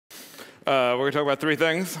We're going to talk about three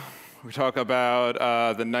things. We talk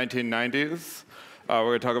about the 1990s. We're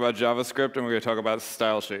going to talk about JavaScript, and we're going to talk about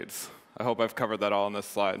style sheets. I hope I've covered that all on this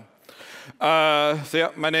slide. So yeah,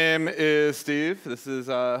 my name is Steve. This is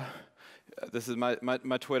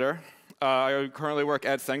my Twitter. I currently work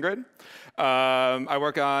at SendGrid. I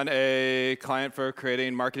work on a client for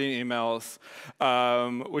creating marketing emails,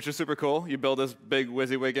 which is super cool. You build this big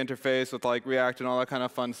WYSIWYG interface with like React and all that kind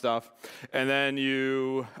of fun stuff, and then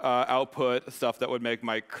you output stuff that would make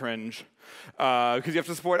Mike cringe, because you have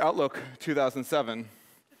to support Outlook 2007.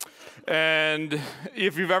 And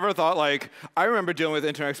if you've ever thought, like, I remember dealing with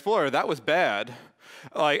Internet Explorer, that was bad.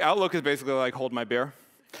 Like, Outlook is basically like hold my beer,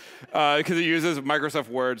 because it uses Microsoft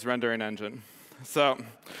Word's rendering engine. So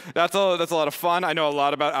that's a lot of fun. I know a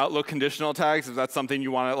lot about Outlook conditional tags. If that's something you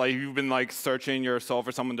want to, like, you've been like searching your soul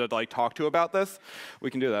for someone to like talk to about this, we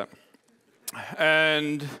can do that.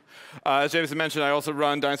 And as James mentioned, I also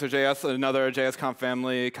run DinosaurJS, another JSConf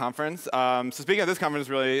Family Conference. So speaking of this conference, is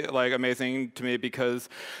really like amazing to me because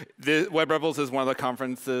Web Rebels is one of the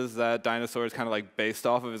conferences that Dinosaur is kind of like based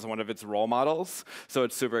off of as one of its role models. So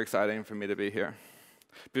it's super exciting for me to be here,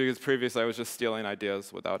 because previously I was just stealing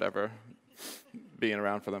ideas without ever being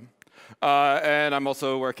around for them. And I'm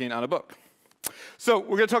also working on a book. So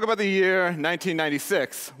we're going to talk about the year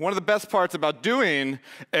 1996. One of the best parts about doing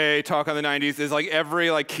a talk on the 90s is like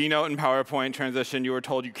every like keynote and PowerPoint transition you were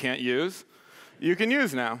told you can't use, you can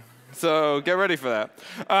use now. So get ready for that.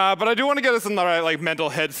 But I do want to get us in the right like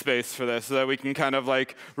mental headspace for this, so that we can kind of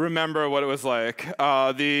like remember what it was like.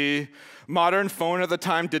 The modern phone at the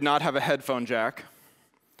time did not have a headphone jack.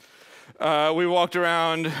 We walked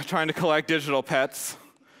around trying to collect digital pets.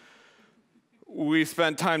 We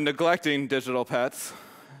spent time neglecting digital pets.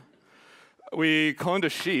 We cloned a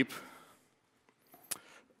sheep.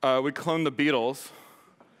 We cloned the Beatles.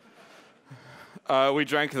 We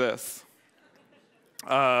drank this.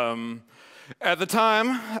 At the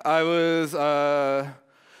time, I was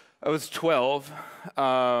 12,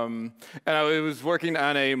 and I was working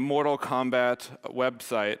on a Mortal Kombat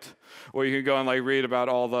website where you can go and like read about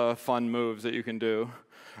all the fun moves that you can do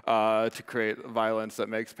to create violence that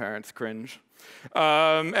makes parents cringe.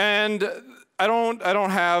 And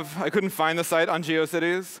I couldn't find the site on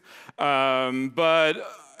GeoCities, but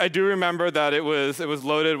I do remember that it was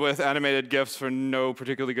loaded with animated GIFs for no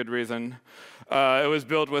particularly good reason. It was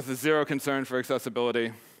built with zero concern for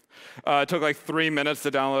accessibility. It took like 3 minutes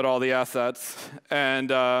to download all the assets,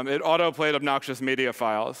 and it auto-played obnoxious media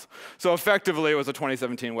files. So effectively, it was a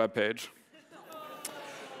 2017 web page.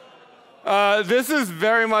 This is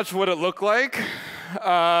very much what it looked like.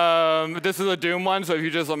 This is a Doom one, so if you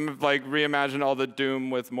just like reimagine all the Doom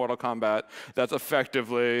with Mortal Kombat, that's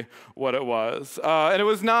effectively what it was. And it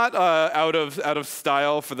was not out of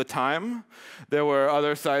style for the time. There were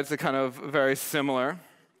other sites that kind of very similar.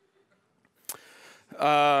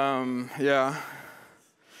 Yeah.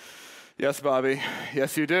 Yes, Bobby.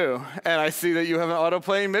 Yes, you do. And I see that you have an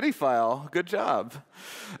auto-playing MIDI file. Good job.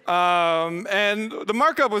 And the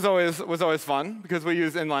markup was always fun, because we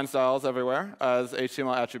use inline styles everywhere as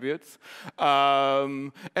HTML attributes.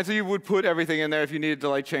 And so you would put everything in there. If you needed to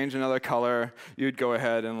like change another color, you'd go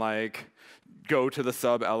ahead and like go to the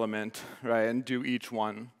sub element, right, and do each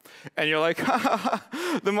one. And you're like,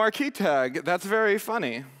 the marquee tag, that's very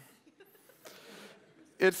funny.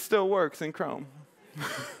 It still works in Chrome.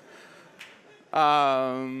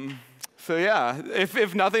 So yeah,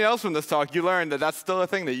 if nothing else from this talk, you learned that that's still a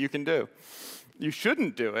thing that you can do. You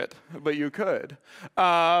shouldn't do it, but you could.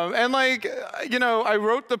 And like, you know, I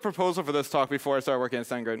wrote the proposal for this talk before I started working at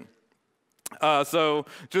SendGrid. So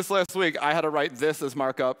just last week, I had to write this as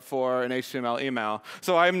markup for an HTML email.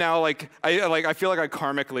 So I'm now like, I feel like I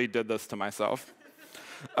karmically did this to myself.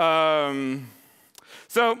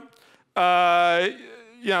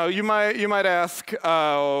 You know, you might ask, you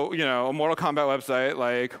know, a Mortal Kombat website,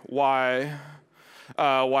 like, why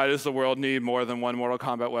does the world need more than one Mortal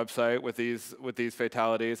Kombat website with these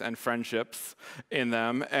fatalities and friendships in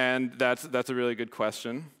them? And that's a really good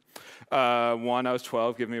question. One, I was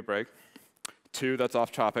 12. Give me a break. Two, that's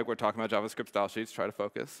off topic. We're talking about JavaScript style sheets. Try to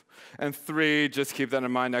focus. And three, just keep that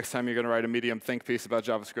in mind next time you're going to write a medium think piece about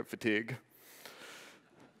JavaScript fatigue.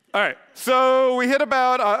 All right, so we hit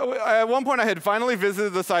about, at one point I had finally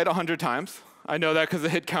visited the site 100 times. I know that because the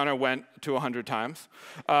hit counter went to 100 times.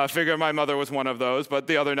 Figure my mother was one of those, but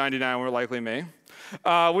the other 99 were likely me,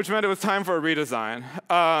 which meant it was time for a redesign.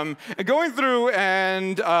 And going through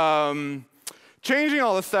and changing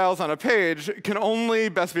all the styles on a page can only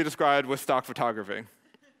best be described with stock photography.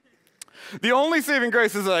 The only saving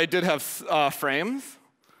grace is that I did have frames.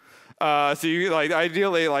 So you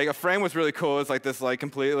ideally a frame was really cool. It's like this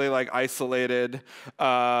completely isolated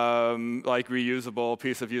reusable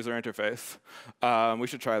piece of user interface. We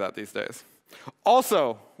should try that these days.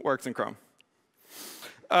 Also works in Chrome.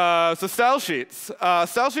 So style sheets.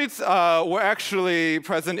 Style sheets were actually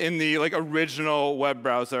present in the original web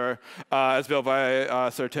browser as built by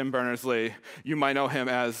Sir Tim Berners-Lee. You might know him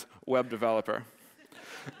as web developer.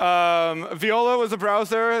 Viola was a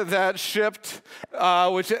browser that shipped,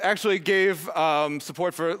 which actually gave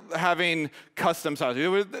support for having custom style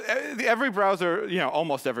sheets. Every browser,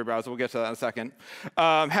 almost every browser, we'll get to that in a second,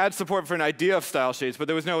 had support for an idea of style sheets, but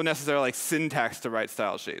there was no necessary syntax to write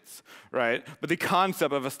style sheets, right? But the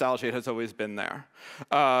concept of a style sheet has always been there,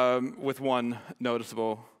 with one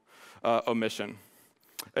noticeable omission.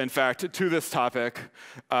 In fact, to this topic,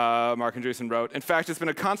 Mark Andreessen wrote, "In fact, it's been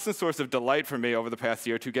a constant source of delight for me over the past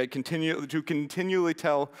year to continually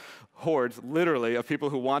tell hordes, literally, of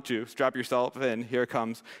people who want to, strap yourself in, here it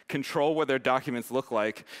comes, control what their documents look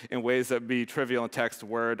like in ways that be trivial in text,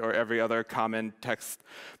 Word, or every other common text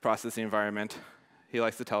processing environment." He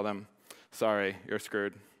likes to tell them, sorry, you're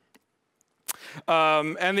screwed.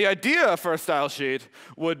 And the idea for a style sheet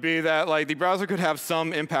would be that the browser could have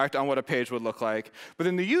some impact on what a page would look like, but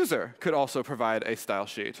then the user could also provide a style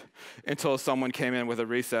sheet until someone came in with a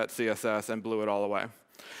reset CSS and blew it all away.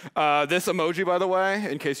 This emoji, by the way,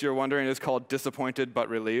 in case you're wondering, is called disappointed but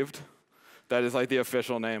relieved. That is the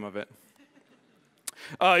official name of it.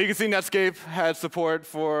 You can see Netscape had support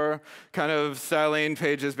for kind of styling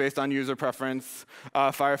pages based on user preference.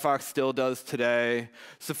 Firefox still does today.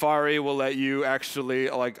 Safari will let you actually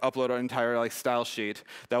upload an entire style sheet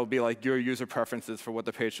that will be your user preferences for what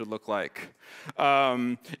the page should look like.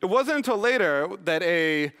 It wasn't until later that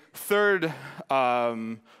a third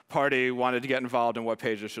party wanted to get involved in what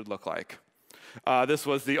pages should look like. This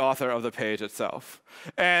was the author of the page itself.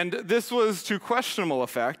 And this was to questionable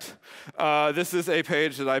effect. This is a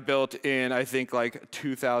page that I built in, I think,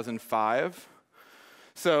 2005.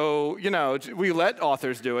 So, we let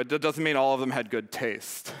authors do it. That doesn't mean all of them had good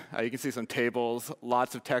taste. You can see some tables,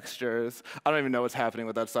 lots of textures. I don't even know what's happening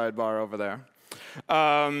with that sidebar over there.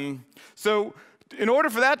 So in order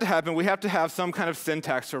for that to happen, we have to have some kind of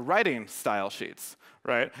syntax for writing style sheets.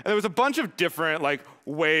 Right? And there was a bunch of different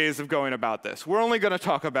ways of going about this. We're only going to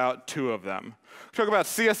talk about two of them. We'll talk about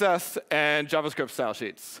CSS and JavaScript Style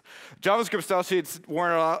Sheets. JavaScript Style Sheets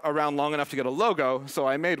weren't around long enough to get a logo, so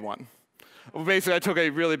I made one. Basically, I took a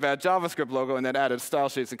really bad JavaScript logo and then added Style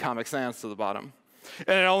Sheets and Comic Sans to the bottom.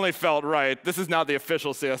 And it only felt right. This is not the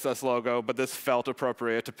official CSS logo, but this felt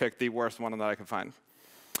appropriate to pick the worst one that I could find.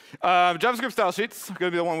 JavaScript Style Sheets are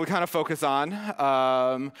going to be the one we kind of focus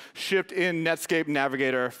on, shipped in Netscape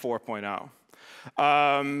Navigator 4.0.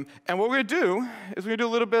 And what we're going to do is we're going to do a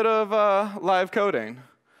little bit of live coding.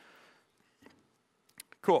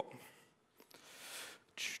 Cool.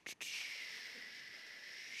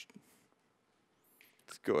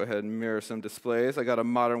 Let's go ahead and mirror some displays. I got a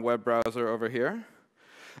modern web browser over here.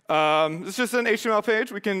 This is just an HTML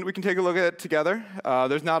page. We can take a look at it together.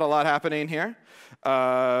 There's not a lot happening here.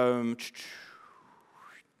 Nope.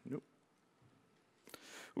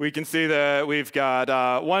 We can see that we've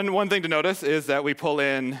got one thing to notice is that we pull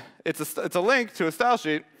in. It's a link to a style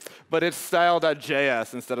sheet, but it's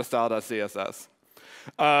style.js instead of style.css.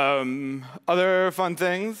 Other fun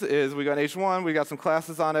things is we got H1. We got some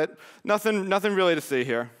classes on it. Nothing really to see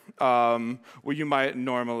here. What you might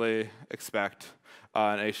normally expect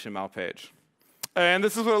an HTML page. And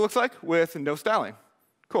this is what it looks like with no styling.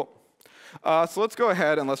 Cool. So let's go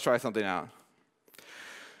ahead and let's try something out.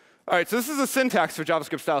 All right, so this is a syntax for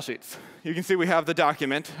JavaScript Style Sheets. You can see we have the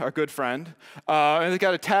document, our good friend, and it's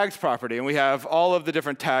got a tags property, and we have all of the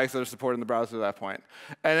different tags that are supported in the browser at that point.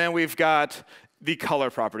 And then we've got the color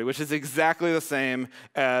property, which is exactly the same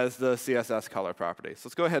as the CSS color property. So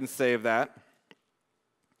let's go ahead and save that.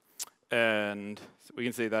 And we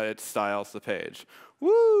can see that it styles the page.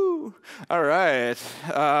 Woo! All right.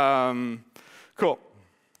 Cool.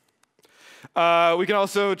 We can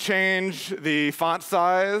also change the font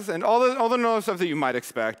size and all the normal stuff that you might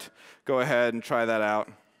expect. Go ahead and try that out.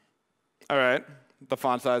 All right. The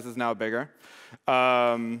font size is now bigger.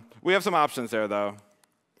 We have some options there, though.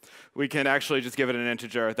 We can actually just give it an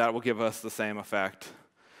integer. That will give us the same effect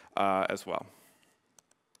as well.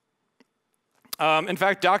 In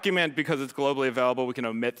fact, document, because it's globally available, we can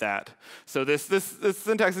omit that. So this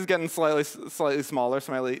syntax is getting slightly smaller,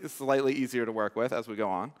 slightly easier to work with as we go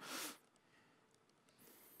on.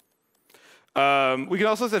 We can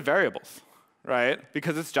also set variables, right?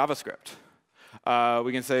 Because it's JavaScript.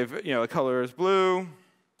 We can say, the color is blue.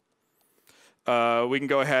 We can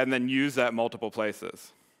go ahead and then use that multiple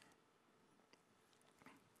places.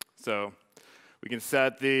 So we can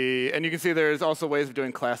set the, and you can see there's also ways of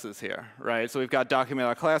doing classes here, right? So we've got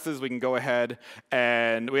document.classes. We can go ahead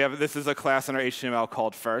and this is a class in our HTML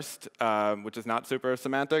called first, which is not super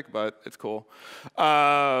semantic, but it's cool.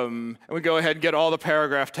 And we go ahead and get all the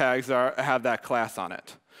paragraph tags that have that class on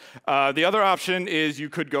it. The other option is you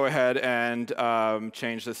could go ahead and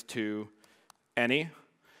change this to any,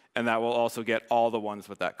 and that will also get all the ones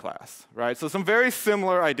with that class, right? So some very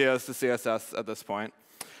similar ideas to CSS at this point.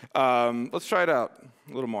 Let's try it out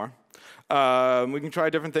a little more. We can try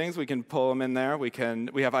different things. We can pull them in there. We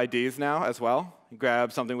have IDs now as well.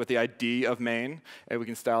 Grab something with the ID of main, and we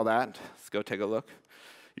can style that. Let's go take a look.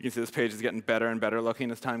 You can see this page is getting better and better looking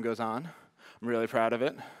as time goes on. I'm really proud of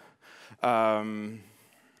it.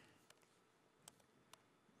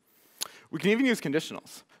 We can even use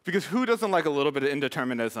conditionals, because who doesn't like a little bit of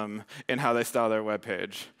indeterminism in how they style their web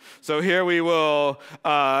page? So here we will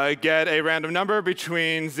get a random number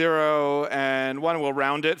between 0 and 1. We'll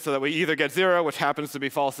round it so that we either get 0, which happens to be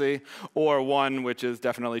falsy, or 1, which is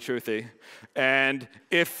definitely truthy. And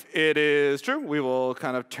if it is true, we will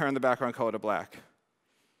kind of turn the background color to black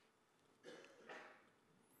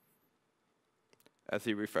as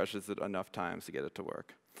he refreshes it enough times to get it to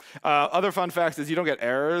work. Other fun facts is you don't get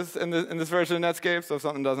errors in this version of Netscape, so if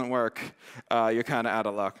something doesn't work, you're kind of out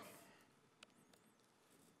of luck.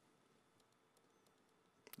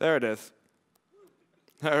 There it is.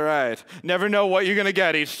 All right. Never know what you're going to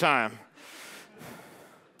get each time.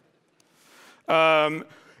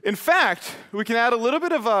 In fact, we can add a little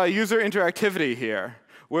bit of user interactivity here,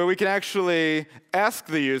 where we can actually ask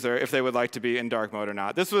the user if they would like to be in dark mode or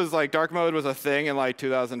not. This was like, dark mode was a thing in like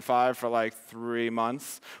 2005 for like 3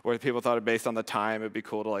 months, where people thought it based on the time, it'd be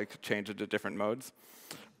cool to like change it to different modes.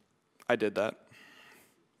 I did that.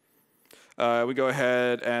 We go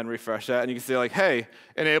ahead and refresh that, and you can see like, hey,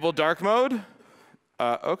 enable dark mode.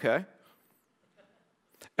 OK.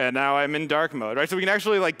 And now I'm in dark mode, right? So we can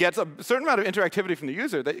actually like get a certain amount of interactivity from the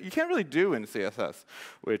user that you can't really do in CSS,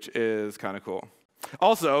 which is kind of cool.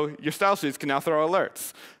 Also, your style sheets can now throw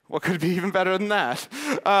alerts. What could be even better than that?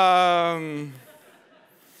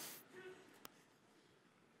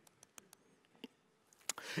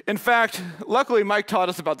 In fact, luckily, Mike taught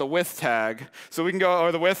us about the with tag, so we can go,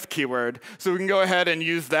 or the with keyword, so we can go ahead and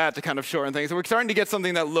use that to kind of shorten things. So we're starting to get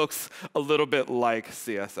something that looks a little bit like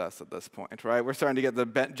CSS at this point, right? We're starting to get the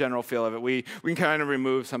general feel of it. We can kind of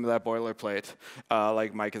remove some of that boilerplate,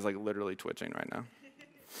 like Mike is like literally twitching right now.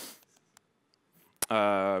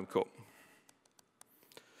 Cool.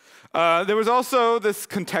 There was also this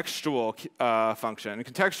contextual function.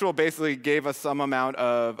 Contextual basically gave us some amount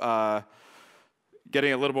of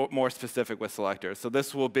getting a little bit more specific with selectors. So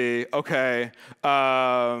this will be, OK,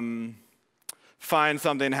 find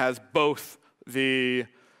something that has both the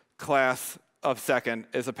class of second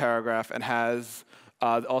is a paragraph and has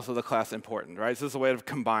also the class important, right? So this is a way to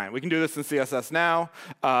combine. We can do this in CSS now.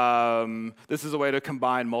 This is a way to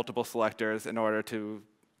combine multiple selectors in order to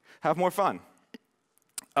have more fun.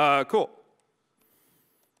 Cool.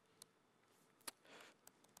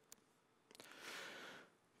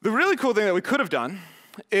 The really cool thing that we could have done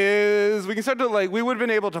is we can start to, like, we would have been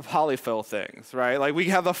able to polyfill things, right? Like, we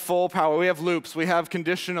have the full power. We have loops. We have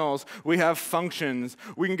conditionals. We have functions.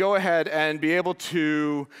 We can go ahead and be able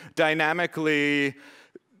to dynamically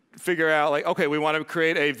figure out, like, OK, we want to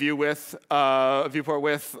create a viewport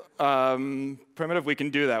width primitive. We can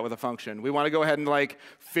do that with a function. We want to go ahead and, like,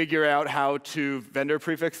 figure out how to vendor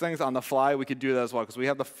prefix things on the fly. We could do that as well, because we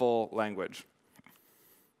have the full language.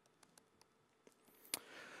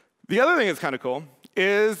 The other thing that's kind of cool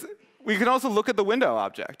is we can also look at the window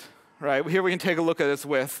object, right? Here we can take a look at its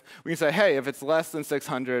width. We can say, hey, if it's less than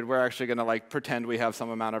 600, we're actually going to like pretend we have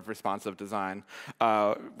some amount of responsive design,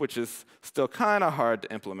 which is still kind of hard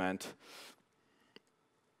to implement.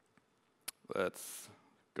 Let's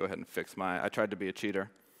go ahead and fix I tried to be a cheater,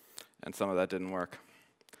 and some of that didn't work.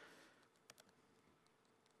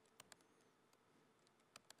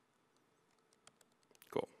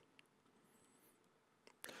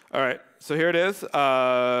 All right, so here it is.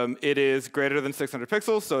 It is greater than 600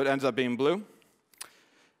 pixels, so it ends up being blue.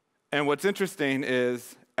 And what's interesting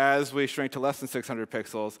is, as we shrink to less than 600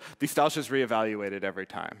 pixels, the style sheet is reevaluated every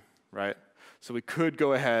time, right? So we could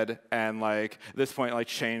go ahead and, like, at this point, like,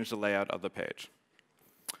 change the layout of the page.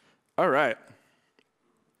 All right.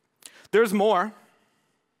 There's more.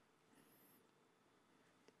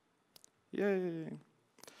 Yay.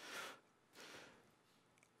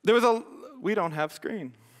 There was we don't have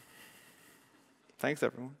screen. Thanks,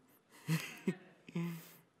 everyone.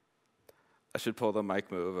 I should pull the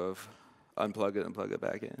mic move of unplug it and plug it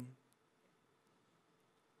back in.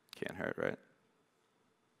 Can't hurt, right?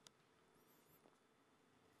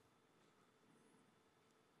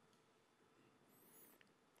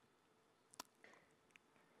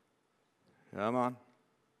 Come on.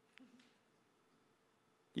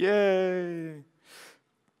 Yay.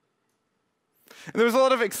 And there was a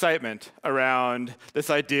lot of excitement around this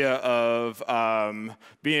idea of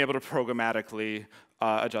being able to programmatically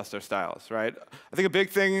adjust our styles, right? I think a big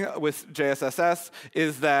thing with JSSS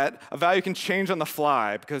is that a value can change on the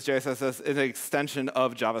fly because JSSS is an extension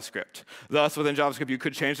of JavaScript. Thus, within JavaScript, you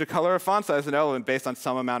could change the color or font size of an element based on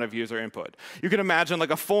some amount of user input. You can imagine like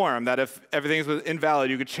a form that if everything is invalid,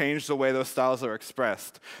 you could change the way those styles are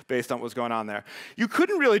expressed based on what's going on there. You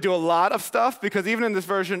couldn't really do a lot of stuff because even in this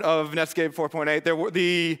version of Netscape 4.8, there were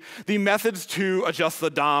the methods to adjust the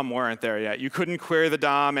DOM weren't there yet. You couldn't query the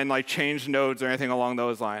DOM and like change nodes or anything along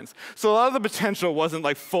those lines. So a lot of the potential wasn't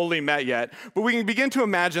like fully met yet, but we can begin to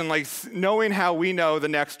imagine like knowing how we know the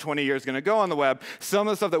next 20 years is going to go on the web, some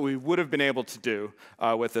of the stuff that we would have been able to do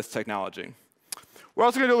with this technology. We're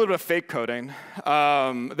also going to do a little bit of fake coding.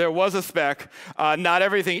 There was a spec. Not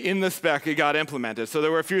everything in the spec got implemented. So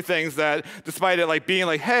there were a few things that, despite it like being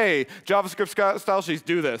like, hey, JavaScript style sheets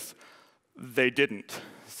do this, they didn't.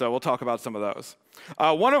 So we'll talk about some of those.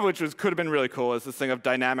 One of which could have been really cool is this thing of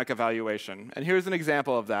dynamic evaluation. And here's an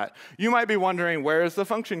example of that. You might be wondering, where is the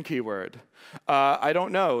function keyword? I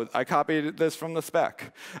don't know. I copied this from the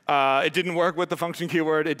spec. It didn't work with the function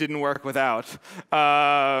keyword. It didn't work without.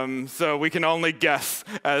 So we can only guess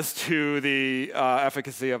as to the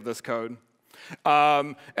efficacy of this code.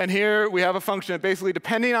 And here we have a function that basically,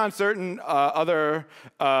 depending on certain other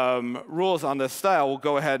rules on this style, will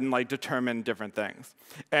go ahead and like determine different things.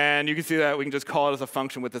 And you can see that we can just call it as a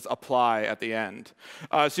function with this apply at the end.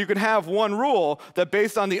 So you can have one rule that,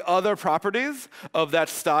 based on the other properties of that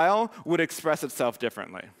style, would express itself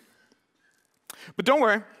differently. But don't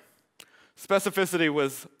worry, specificity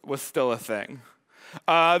was still a thing.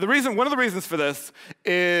 One of the reasons for this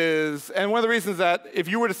is, and one of the reasons that if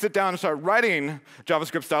you were to sit down and start writing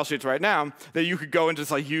JavaScript style sheets right now, that you could go and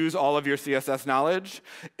just like use all of your CSS knowledge,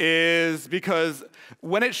 is because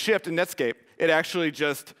when it shipped in Netscape, it actually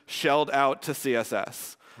just shelled out to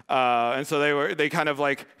CSS. And so they kind of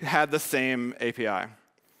like had the same API.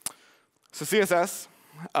 So CSS,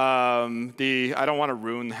 I don't want to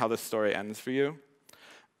ruin how this story ends for you,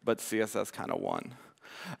 but CSS kind of won.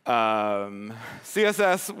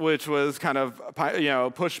 CSS, which was kind of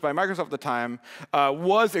pushed by Microsoft at the time,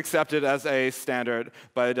 was accepted as a standard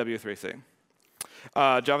by the W3C.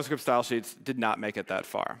 JavaScript style sheets did not make it that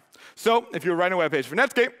far. So if you were writing a web page for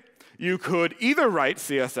Netscape, you could either write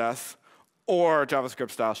CSS or JavaScript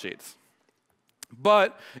style sheets.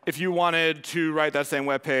 But if you wanted to write that same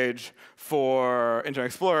web page for Internet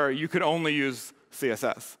Explorer, you could only use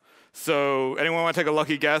CSS. So anyone want to take a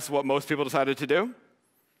lucky guess what most people decided to do?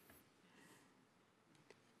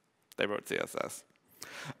 They wrote CSS.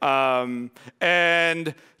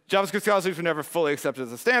 And JavaScript style sheets were never fully accepted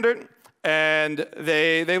as a standard. And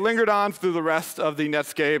they lingered on through the rest of the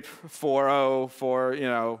Netscape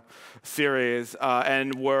 4.0 series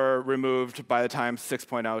and were removed by the time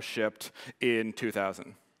 6.0 shipped in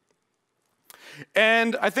 2000.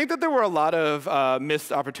 And I think that there were a lot of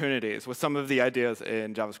missed opportunities with some of the ideas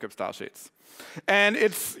in JavaScript style sheets. And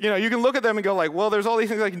it's, you can look at them and go like, well, there's all these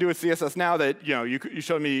things I can do with CSS now that, you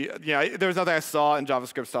showed me, there was nothing I saw in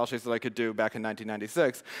JavaScript style sheets that I could do back in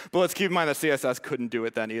 1996. But let's keep in mind that CSS couldn't do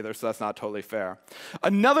it then either, so that's not totally fair.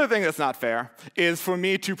 Another thing that's not fair is for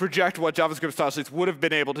me to project what JavaScript style sheets would have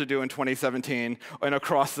been able to do in 2017 and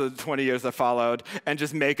across the 20 years that followed and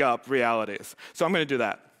just make up realities. So I'm going to do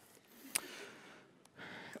that.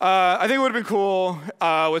 I think it would have been cool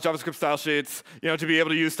with JavaScript style sheets, to be able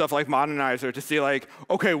to use stuff like Modernizer to see like,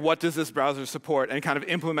 OK, what does this browser support, and kind of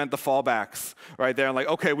implement the fallbacks right there. And like,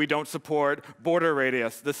 OK, we don't support border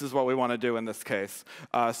radius. This is what we want to do in this case,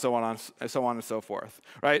 so on and so forth.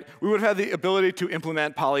 Right? We would have had the ability to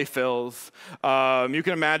implement polyfills. You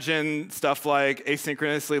can imagine stuff like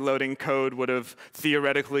asynchronously loading code would have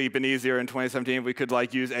theoretically been easier in 2017 if we could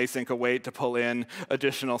like use async await to pull in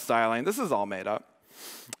additional styling. This is all made up.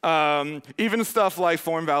 Even stuff like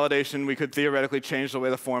form validation, we could theoretically change the way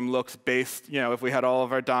the form looks based, if we had all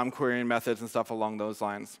of our DOM querying methods and stuff along those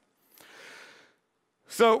lines.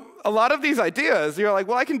 So a lot of these ideas, you're like,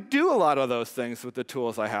 well, I can do a lot of those things with the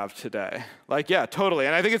tools I have today. Like, yeah, totally.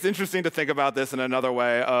 And I think it's interesting to think about this in another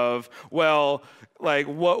way of, well, like,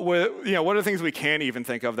 what are the things we can't even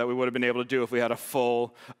think of that we would have been able to do if we had a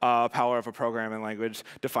full power of a programming language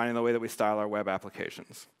defining the way that we style our web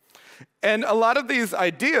applications? And a lot of these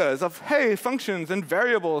ideas of, hey, functions and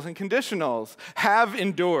variables and conditionals have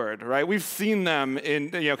endured, right? We've seen them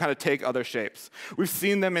in, kind of take other shapes. We've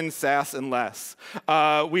seen them in SASS and less.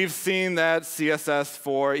 We've seen that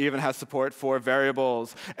CSS4 even has support for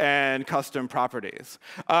variables and custom properties.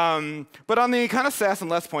 But on the kind of SASS and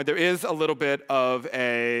less point, there is a little bit of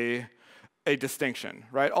a distinction,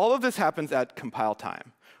 right? All of this happens at compile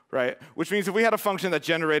time, right? Which means if we had a function that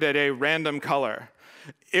generated a random color,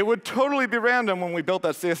 it would totally be random when we built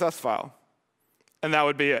that CSS file, and that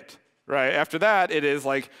would be it, right? After that, it is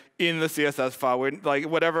like in the CSS file, like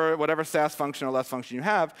whatever SASS function or less function you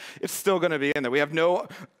have, it's still going to be in there. We have no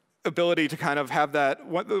ability to kind of have that,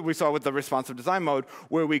 what we saw with the responsive design mode,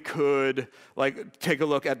 where we could like take a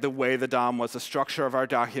look at the way the DOM was, the structure of our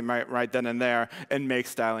document right then and there, and make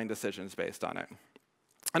styling decisions based on it.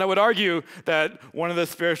 And I would argue that one of the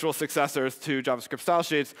spiritual successors to JavaScript Style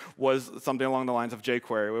Sheets was something along the lines of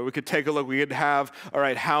jQuery, where we could take a look. We could have, all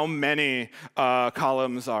right, how many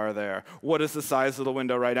columns are there? What is the size of the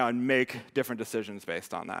window right now? And make different decisions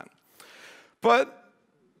based on that. But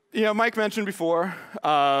Mike mentioned before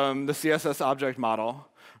the CSS object model,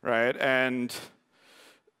 right? And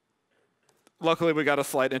luckily, we got a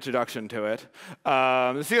slight introduction to it. The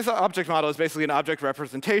CSS object model is basically an object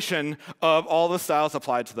representation of all the styles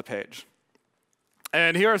applied to the page.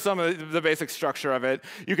 And here are some of the basic structure of it.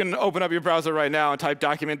 You can open up your browser right now and type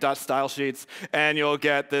document.stylesheets, and you'll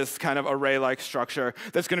get this kind of array-like structure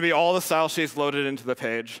that's going to be all the style sheets loaded into the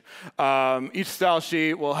page. Each style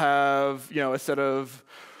sheet will have a set of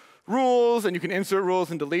rules, and you can insert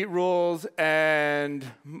rules and delete rules and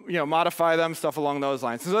modify them, stuff along those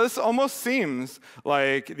lines. So this almost seems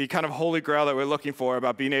like the kind of holy grail that we're looking for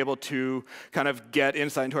about being able to kind of get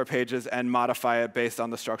insight into our pages and modify it based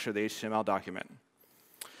on the structure of the HTML document.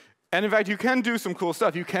 And in fact, you can do some cool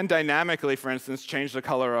stuff. You can dynamically, for instance, change the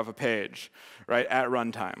color of a page, right, at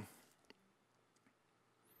runtime.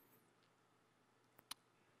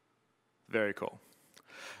 Very cool.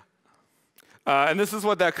 And this is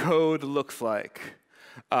what that code looks like.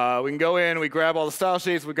 We can go in, we grab all the style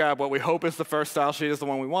sheets, we grab what we hope is the first style sheet is the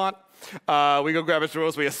one we want. We go grab its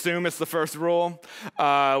rules, we assume it's the first rule.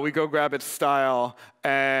 We go grab its style,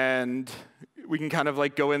 and we can kind of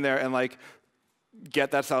like go in there and like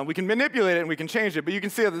get that style. We can manipulate it and we can change it, but you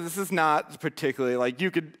can see that this is not particularly like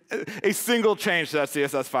a single change to that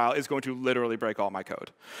CSS file is going to literally break all my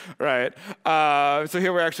code, right? So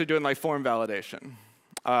here we're actually doing like form validation.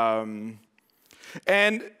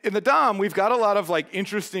 And in the DOM, we've got a lot of like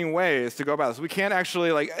interesting ways to go about this. We can't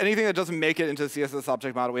actually, like, anything that doesn't make it into the CSS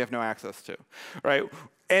object model, we have no access to, right?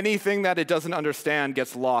 Anything that it doesn't understand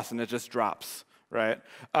gets lost and it just drops, right?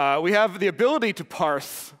 We have the ability to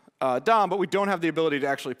parse DOM, but we don't have the ability to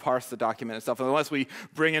actually parse the document itself unless we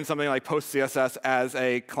bring in something like PostCSS as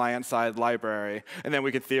a client-side library, and then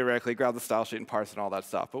we could theoretically grab the style sheet and parse and all that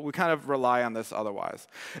stuff. But we kind of rely on this otherwise.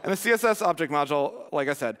 And the CSS object module, like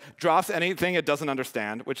I said, drops anything it doesn't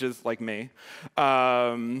understand, which is like me.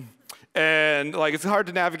 And like it's hard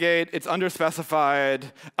to navigate. It's underspecified.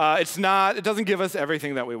 It doesn't give us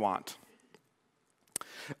everything that we want.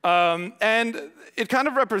 And it kind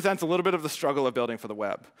of represents a little bit of the struggle of building for the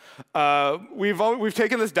web. We've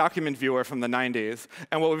taken this document viewer from the 90s,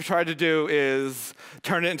 and what we've tried to do is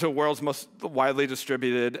turn it into the world's most widely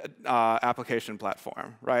distributed application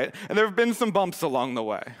platform, right? And there have been some bumps along the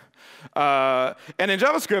way. And in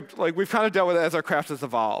JavaScript, like we've kind of dealt with it as our craft has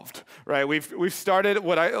evolved, right? We've started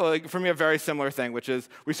for me, a very similar thing, which is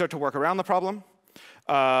we start to work around the problem.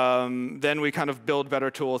 Then we kind of build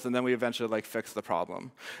better tools, and then we eventually like fix the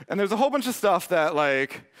problem. And there's a whole bunch of stuff that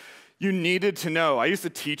like you needed to know. I used to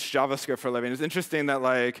teach JavaScript for a living. It's interesting that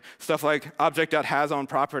like stuff like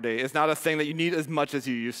object.hasOwnProperty is not a thing that you need as much as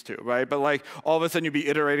you used to, right? But like all of a sudden you'd be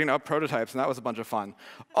iterating up prototypes, and that was a bunch of fun.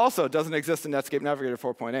 Also, it doesn't exist in Netscape Navigator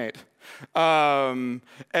 4.8.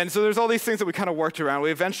 And so there's all these things that we kind of worked around. We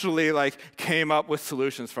eventually like came up with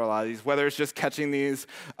solutions for a lot of these, whether it's just catching these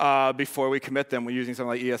before we commit them. We're using something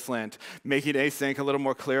like ESLint, making async a little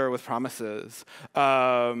more clearer with promises.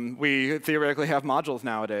 We theoretically have modules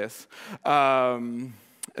nowadays, and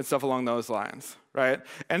stuff along those lines, right?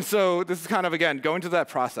 And so this is kind of, again, going to that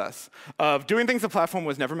process of doing things the platform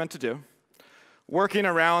was never meant to do, working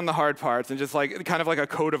around the hard parts, and just like kind of like a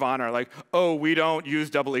code of honor, like, oh, we don't use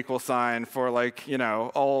double equal sign for like,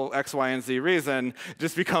 all X, Y, and Z reason. It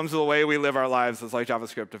just becomes the way we live our lives as like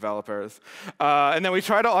JavaScript developers. And then we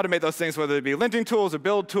try to automate those things, whether it be linting tools or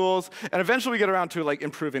build tools, and eventually we get around to like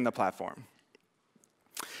improving the platform.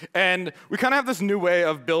 And we kind of have this new way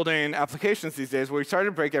of building applications these days where we started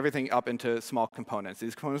to break everything up into small components.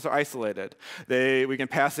 These components are isolated. We can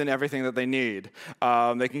pass in everything that they need.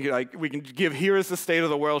 We can give, here is the state of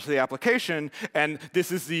the world to the application, and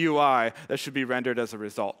this is the UI that should be rendered as a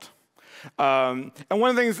result. And one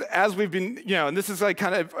of the things, as we've been, and this is like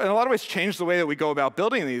kind of, in a lot of ways, changed the way that we go about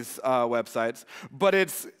building these websites, but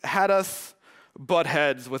it's had us butt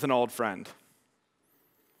heads with an old friend.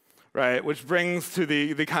 Right, which brings to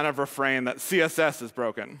the kind of refrain that CSS is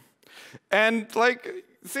broken. And like,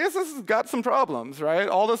 CSS has got some problems, right?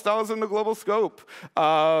 All the styles in the global scope.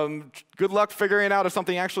 Good luck figuring out if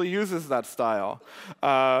something actually uses that style.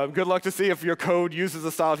 Good luck to see if your code uses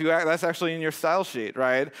a style that's actually in your style sheet,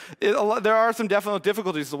 right? There are some definite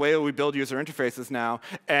difficulties the way that we build user interfaces now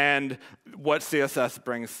and what CSS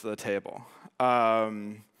brings to the table.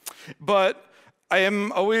 But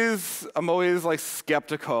I'm always like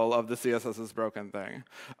skeptical of the CSS is broken thing.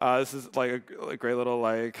 This is like a great little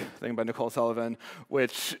thing by Nicole Sullivan,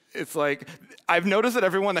 which it's like I've noticed that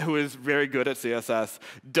everyone who is very good at CSS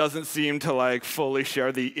doesn't seem to fully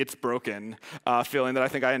share the "it's broken" feeling that I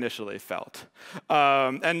think I initially felt.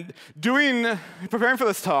 And preparing for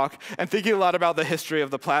this talk and thinking a lot about the history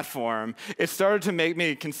of the platform, it started to make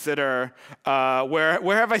me consider where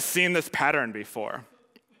have I seen this pattern before.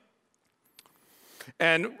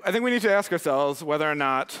 And I think we need to ask ourselves whether or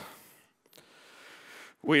not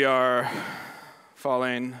we are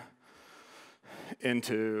falling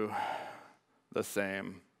into the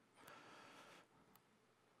same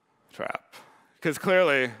trap. Because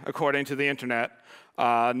clearly, according to the internet,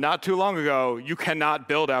 not too long ago, you cannot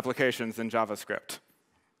build applications in JavaScript.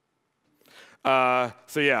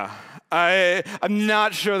 So yeah, I'm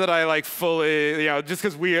not sure that I fully, just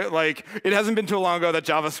because it hasn't been too long ago that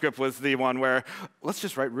JavaScript was the one where let's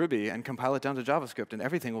just write Ruby and compile it down to JavaScript and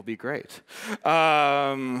everything will be great.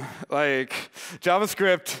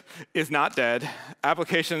 JavaScript is not dead.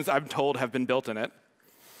 Applications, I'm told, have been built in it.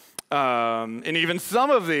 And even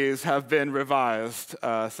some of these have been revised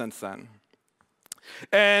since then.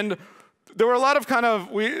 And there were a lot of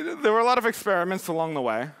experiments along the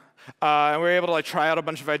way. And we were able to try out a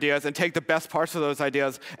bunch of ideas and take the best parts of those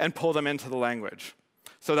ideas and pull them into the language.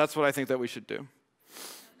 So that's what I think that we should do.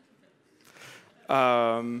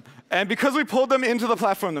 And because we pulled them into the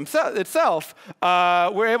platform itself,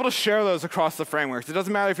 we're able to share those across the frameworks. It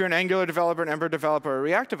doesn't matter if you're an Angular developer, an Ember developer, or a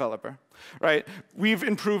React developer. Right? We've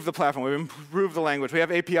improved the platform. We've improved the language. We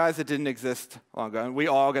have APIs that didn't exist long ago, and we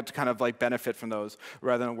all get to kind of benefit from those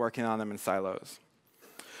rather than working on them in silos.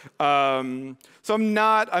 So I'm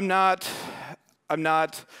not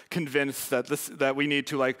convinced that we need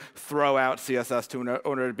to throw out CSS in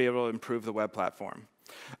order to be able to improve the web platform.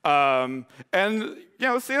 And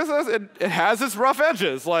CSS it has its rough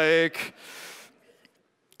edges,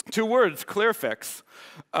 two words, clear fix.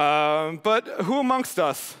 But who amongst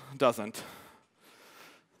us doesn't?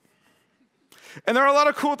 And there are a lot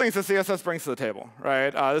of cool things that CSS brings to the table,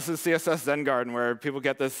 right? This is CSS Zen Garden, where people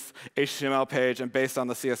get this HTML page, and based on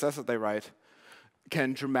the CSS that they write,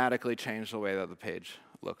 can dramatically change the way that the page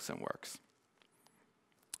looks and works.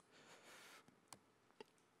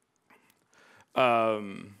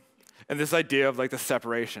 And this idea of the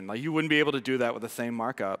separation, you wouldn't be able to do that with the same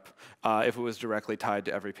markup if it was directly tied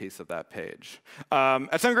to every piece of that page.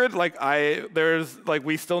 At SendGrid,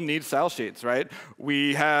 we still need style sheets, right?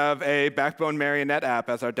 We have a Backbone Marionette app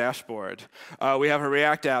as our dashboard. We have a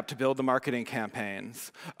React app to build the marketing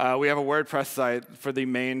campaigns. We have a WordPress site for the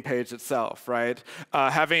main page itself, right?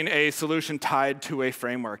 Having a solution tied to a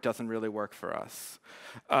framework doesn't really work for us.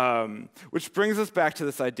 Which brings us back to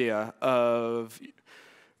this idea of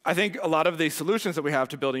I think a lot of the solutions that we have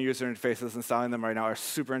to building user interfaces and styling them right now are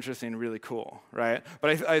super interesting and really cool, right?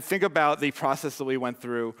 But I think about the process that we went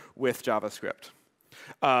through with JavaScript.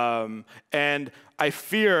 And I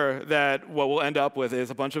fear that what we'll end up with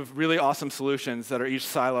is a bunch of really awesome solutions that are each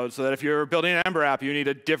siloed, so that if you're building an Ember app, you need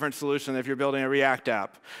a different solution than if you're building a React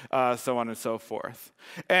app, so on and so forth.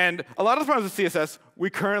 And a lot of the problems with CSS we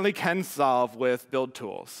currently can solve with build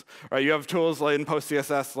tools. Right? You have tools in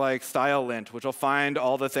PostCSS like StyleLint, which will find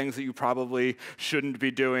all the things that you probably shouldn't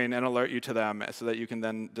be doing and alert you to them, so that you can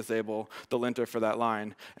then disable the linter for that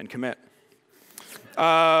line and commit.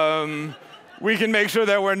 We can make sure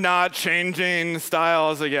that we're not changing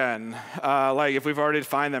styles again, if we've already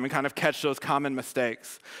defined them, and kind of catch those common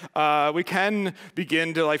mistakes. We can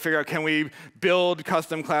begin to figure out, can we build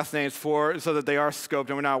custom class names so that they are scoped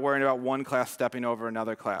and we're not worrying about one class stepping over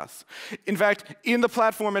another class. In fact, in the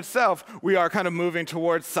platform itself, we are kind of moving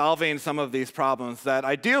towards solving some of these problems that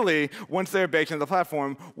ideally, once they're baked into the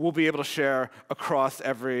platform, we'll be able to share across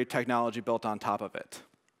every technology built on top of it.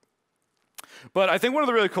 But I think one of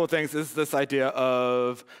the really cool things is this idea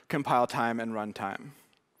of compile time and runtime.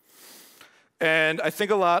 And I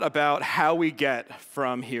think a lot about how we get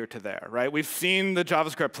from here to there, right? We've seen the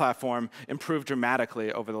JavaScript platform improve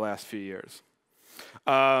dramatically over the last few years.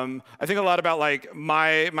 I think a lot about like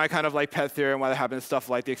my kind of like pet theory and why that happens, stuff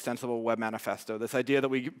like the extensible web manifesto. This idea that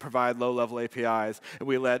we provide low-level APIs and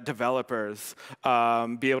we let developers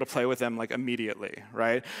be able to play with them like immediately,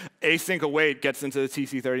 right? Async await gets into the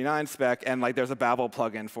TC39 spec and like there's a Babel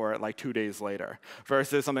plugin for it like 2 days later,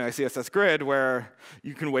 versus something like CSS Grid where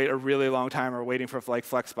you can wait a really long time or waiting for like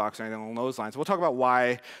Flexbox or anything along those lines. We'll talk about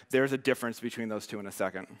why there's a difference between those two in a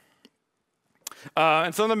second.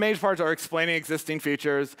 And some of the major parts are explaining existing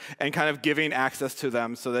features and kind of giving access to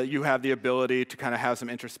them so that you have the ability to kind of have some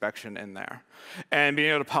introspection in there. And being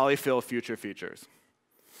able to polyfill future features.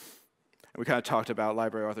 And we kind of talked about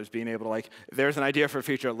library authors being able to, like, there's an idea for a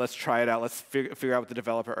feature, let's try it out, let's figure out what the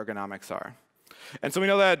developer ergonomics are. And so we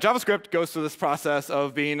know that JavaScript goes through this process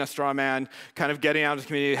of being a straw man, kind of getting out into the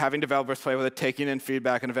community, having developers play with it, taking in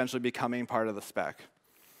feedback, and eventually becoming part of the spec.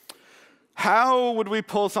 How would we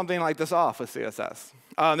pull something like this off with CSS?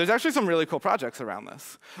 There's actually some really cool projects around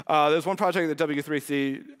this. There's one project at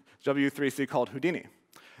W3C called Houdini.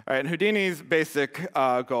 All right, and Houdini's basic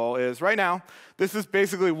goal is, right now, this is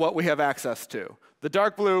basically what we have access to. The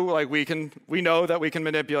dark blue, like we know that we can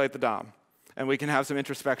manipulate the DOM. And we can have some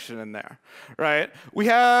introspection in there, right? We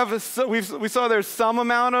saw there's some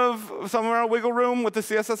amount of wiggle room with the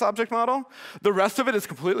CSS object model. The rest of it is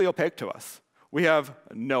completely opaque to us. We have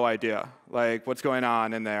no idea like what's going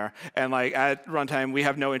on in there, and like at runtime we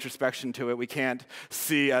have no introspection to it. We can't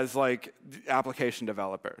see as like application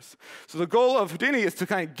developers. So the goal of Houdini is to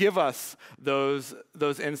kind of give us those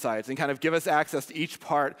insights and kind of give us access to each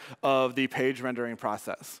part of the page rendering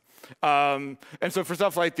process. And so for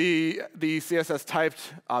stuff like the CSS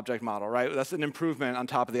typed object model, right? That's an improvement on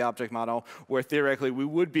top of the object model where theoretically we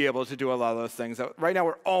would be able to do a lot of those things that right now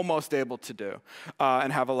we're almost able to do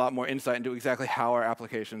and have a lot more insight into exactly how our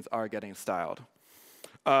applications are getting styled.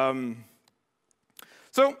 So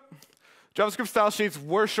JavaScript Style Sheets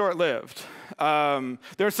were short-lived.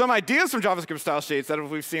 There are some ideas from JavaScript Style Sheets that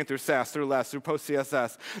we've seen through SASS, through LESS, through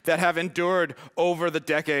post-CSS that have endured over the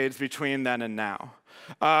decades between then and now.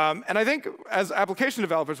 And I think as application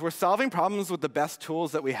developers, we're solving problems with the best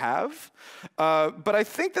tools that we have. But I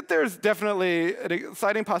think that there's definitely an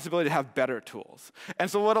exciting possibility to have better tools. And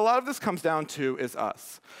so what a lot of this comes down to is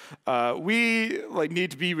us. We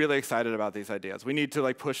need to be really excited about these ideas. We need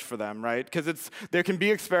to push for them, right? Because there can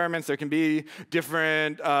be experiments, there can be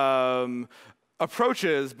different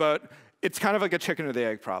approaches, but it's kind of like a chicken or the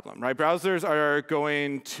egg problem, right? Browsers are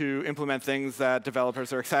going to implement things that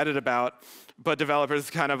developers are excited about, but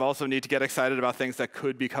developers kind of also need to get excited about things that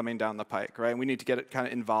could be coming down the pike, right? We need to get kind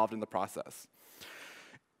of involved in the process.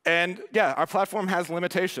 And yeah, our platform has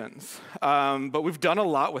limitations, but we've done a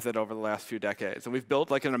lot with it over the last few decades, and we've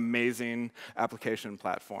built an amazing application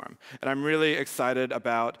platform. And I'm really excited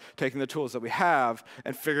about taking the tools that we have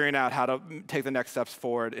and figuring out how to take the next steps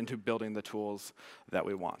forward into building the tools that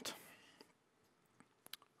we want.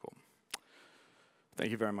 Cool.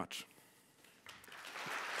 Thank you very much.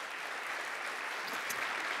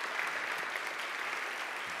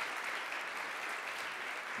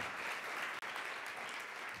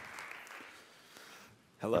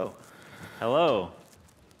 Hello. Hello.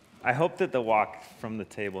 I hope that the walk from the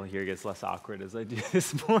table here gets less awkward as I do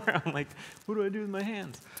this more. I'm like, what do I do with my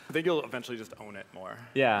hands? I think you'll eventually just own it more.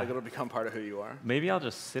 Yeah. It'll become part of who you are. Maybe I'll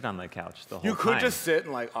just sit on the couch the whole time. You could just sit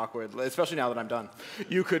and awkward, especially now that I'm done.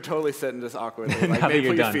 You could totally sit and just awkwardly, maybe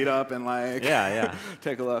put your feet up and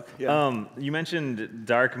take a look. Yeah. You mentioned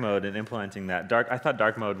dark mode and implementing that. I thought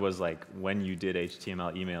dark mode was when you did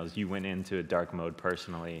HTML emails, you went into a dark mode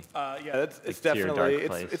personally. Yeah, it's definitely,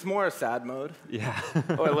 it's more a sad mode. Yeah.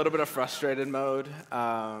 Or a little bit of frustrated mode,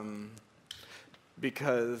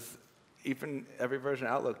 because even every version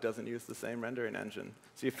of Outlook doesn't use the same rendering engine.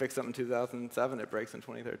 So you fix something in 2007, it breaks in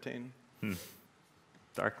 2013.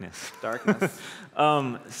 Darkness. Darkness.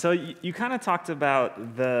 So you kind of talked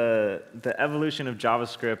about the evolution of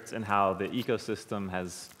JavaScript and how the ecosystem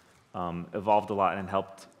has evolved a lot and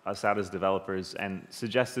helped us out as developers, and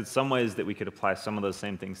suggested some ways that we could apply some of those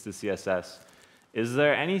same things to CSS. Is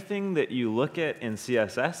there anything that you look at in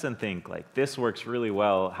CSS and think, this works really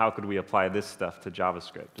well, how could we apply this stuff to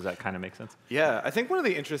JavaScript? Does that kind of make sense? Yeah, I think one of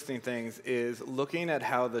the interesting things is looking at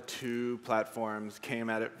how the two platforms came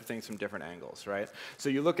at things from different angles, right? So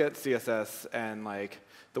you look at CSS and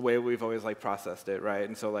the way we've always processed it, right?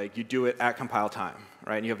 And so you do it at compile time,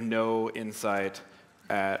 right? And you have no insight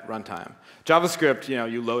at runtime. JavaScript,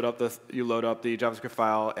 you load up the JavaScript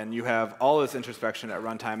file, and you have all this introspection at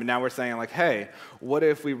runtime. And now we're saying like, hey, what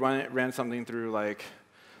if we ran something through like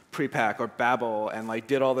prepack or Babel and like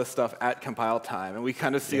did all this stuff at compile time? And we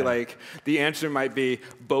kind of see like the answer might be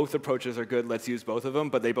both approaches are good, let's use both of them,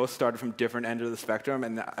 but they both started from different ends of the spectrum,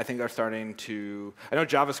 and I think they're starting to, I know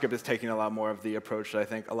JavaScript is taking a lot more of the approach that I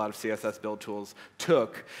think a lot of CSS build tools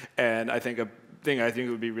took, and I think it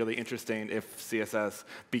would be really interesting if CSS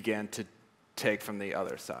began to take from the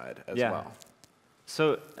other side as well.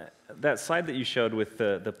 So that slide that you showed with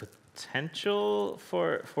the potential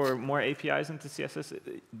for more APIs into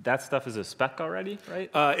CSS, that stuff is a spec already, right?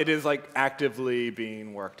 It is like actively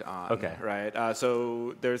being worked on, right?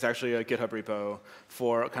 So there's actually a GitHub repo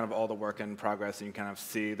for kind of all the work in progress, and you kind of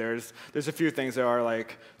see there's a few things. There are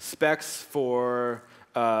like specs for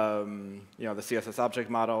the CSS object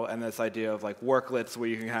model, and this idea of like worklets where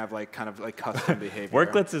you can have like kind of like custom behavior.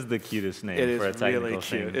 Worklets is the cutest name for a technical really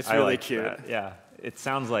cute. thing. It's really like cute. That. Yeah. It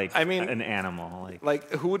sounds like an animal.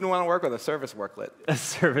 Like who wouldn't want to work with a service worklet? A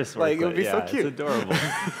service worklet. Like it would be so cute. It's adorable.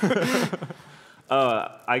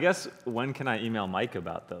 I guess when can I email Mike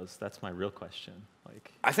about those? That's my real question.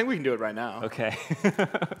 Like, I think we can do it right now. Okay.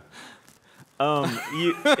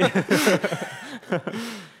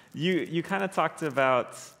 You kind of talked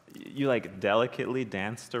about, you like delicately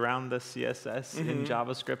danced around the CSS in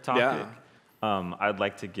JavaScript topic. Yeah. I'd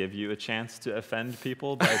like to give you a chance to offend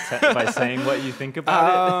people by saying what you think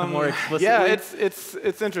about it more explicitly. Yeah,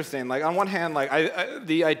 it's interesting. Like on one hand, like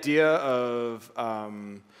the idea of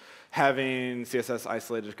having CSS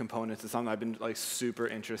isolated components is something I've been like super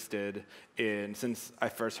interested in since I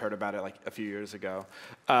first heard about it like a few years ago.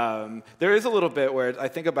 There is a little bit where I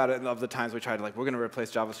think about it of the times we tried like we're going to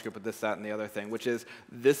replace JavaScript with this, that, and the other thing, which is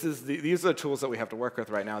these are the tools that we have to work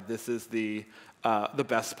with right now. This is the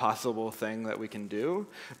best possible thing that we can do.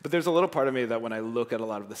 But there's a little part of me that when I look at a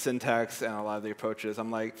lot of the syntax and a lot of the approaches, I'm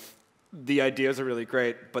like, the ideas are really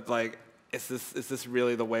great, but like, is this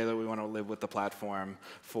really the way that we want to live with the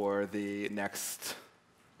for the next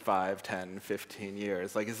 5, 10, 15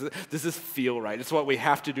 years? Like, does this feel right? It's what we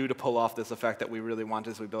have to do to pull off this effect that we really want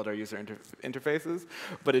as we build our user interfaces.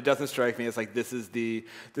 But it doesn't strike me as like this is the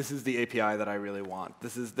API that I really want.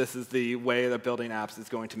 This is the way that building apps is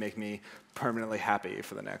going to make me permanently happy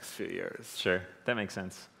for the next few years. Sure, that makes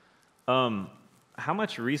sense. How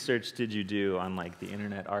much research did you do on like the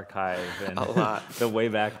Internet Archive and a lot. The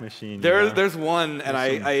Wayback Machine? There's one, and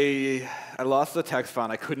I lost the text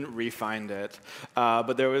font. I couldn't re-find it.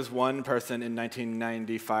 But there was one person in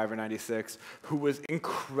 1995 or 96 who was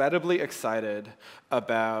incredibly excited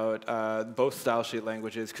about both style sheet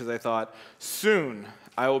languages because they thought, soon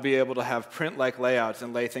I will be able to have print-like layouts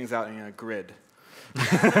and lay things out in a grid.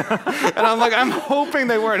 And I'm like, I'm hoping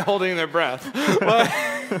they weren't holding their breath.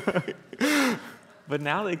 But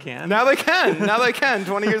now they can. Now they can. Now they can.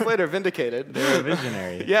 20 years later, vindicated. They're a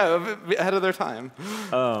visionary. Yeah, ahead of their time.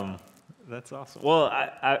 That's awesome. Well,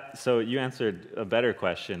 so you answered a better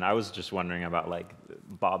question. I was just wondering about like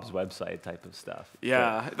Bob's website type of stuff.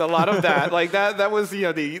 Yeah, a lot of that. Like that was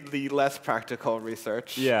the less practical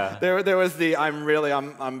research. Yeah. There was the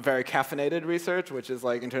I'm very caffeinated research, which is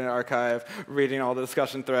like Internet Archive, reading all the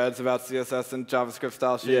discussion threads about CSS and JavaScript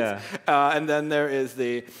style sheets. Yeah. And then there is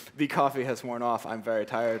the coffee has worn off, I'm very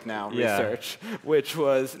tired now research, which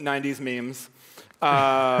was 90s memes.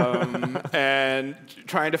 And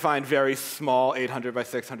trying to find very small 800 by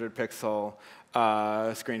 600 pixel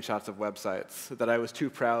screenshots of websites that I was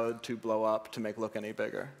too proud to blow up to make look any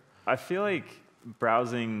bigger. I feel like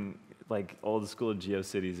browsing like old school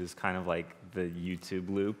GeoCities is kind of like the YouTube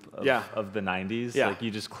loop of the 90s. Yeah. Like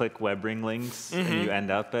you just click WebRing links and you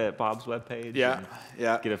end up at Bob's webpage. Yeah,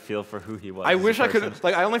 yeah. Get a feel for who he was. I wish I could,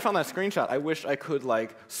 like I only found that screenshot. I wish I could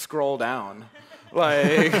like scroll down.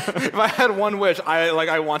 Like, if I had one wish,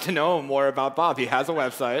 I want to know more about Bob. He has a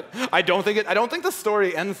website. I don't think the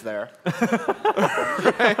story ends there.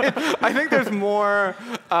 Right? I think there's more.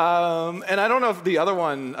 And I don't know if the other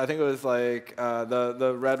one. I think it was like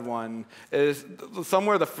the red one is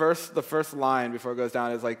somewhere. The first line before it goes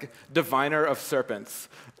down is like diviner of serpents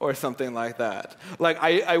or something like that. Like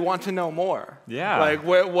I want to know more. Yeah. Like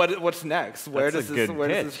what's next? Where does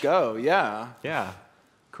this go? Yeah. Yeah.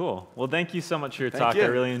 Cool. Well, thank you so much for your talk. I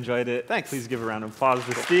really enjoyed it. Thanks. Please give a round of applause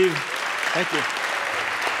to Steve. Thank you.